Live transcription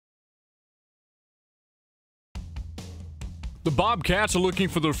The Bobcats are looking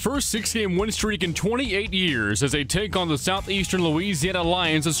for their first 6-game win streak in 28 years as they take on the Southeastern Louisiana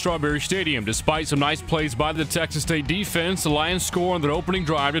Lions at Strawberry Stadium. Despite some nice plays by the Texas State defense, the Lions score on their opening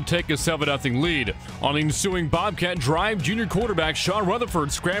drive to take a 7-0 lead. On the ensuing Bobcat drive, junior quarterback Sean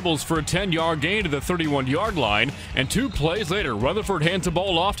Rutherford scrambles for a 10-yard gain to the 31-yard line, and 2 plays later, Rutherford hands the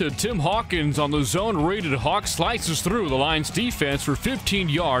ball off to Tim Hawkins on the zone read, and Hawk slices through the Lions defense for 15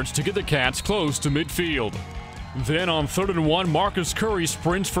 yards to get the Cats close to midfield. Then on 3rd and 1, Marcus Curry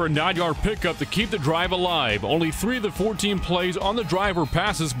sprints for a 9-yard pickup to keep the drive alive. Only 3 of the 14 plays on the drive were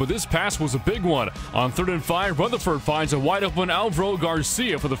passes, but this pass was a big one. On 3rd and 5, Rutherford finds a wide-open Alvaro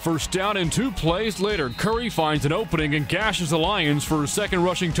Garcia for the first down, and 2 plays later, Curry finds an opening and gashes the Lions for a second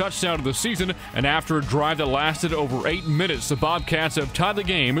rushing touchdown of the season, and after a drive that lasted over 8 minutes, the Bobcats have tied the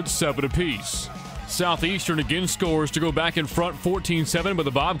game at 7 apiece. Southeastern again scores to go back in front 14-7, but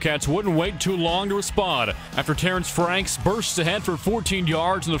the Bobcats wouldn't wait too long to respond. After Terrence Franks bursts ahead for 14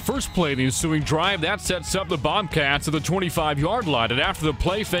 yards in the first play of the ensuing drive, that sets up the Bobcats at the 25-yard line. And after the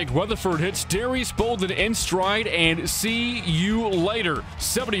play fake, Rutherford hits Darius Bolden in stride, and see you later.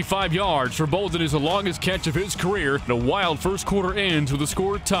 75 yards for Bolden is the longest catch of his career, and a wild first quarter ends with the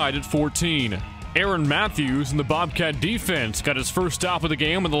score tied at 14. Aaron Matthews in the Bobcat defense got his first stop of the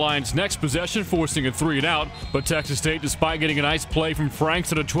game on the Lions' next possession, forcing a 3-and-out. But Texas State, despite getting a nice play from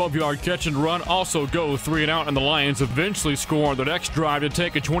Franks at a 12-yard catch and run, also go 3-and-out, and the Lions eventually score on their next drive to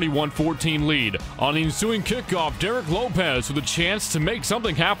take a 21-14 lead. On the ensuing kickoff, Derek Lopez with a chance to make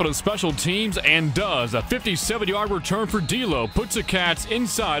something happen to special teams, and does. A 57-yard return for D'Lo puts the Cats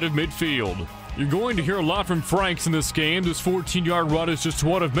inside of midfield. You're going to hear a lot from Franks in this game. This 14-yard run is just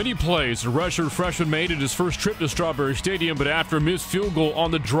one of many plays the redshirt freshman made at his first trip to Strawberry Stadium, but after a missed field goal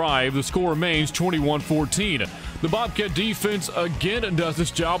on the drive, the score remains 21-14. The Bobcat defense again does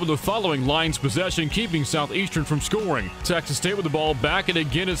its job with the following Lions possession, keeping Southeastern from scoring. Texas State with the ball back, and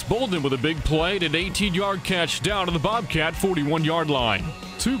again it's Bolden with a big play and an 18-yard catch down to the Bobcat 41-yard line.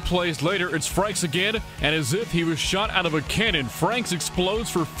 2 plays later, it's Franks again, and as if he was shot out of a cannon, Franks explodes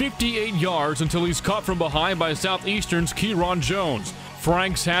for 58 yards until he's caught from behind by Southeastern's Kieron Jones.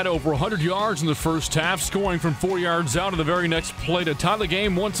 Franks had over 100 yards in the first half, scoring from 4 yards out in the very next play to tie the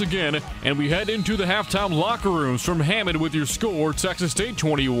game once again, and we head into the halftime locker rooms from Hammond with your score: Texas State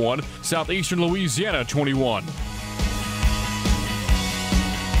 21, Southeastern Louisiana 21.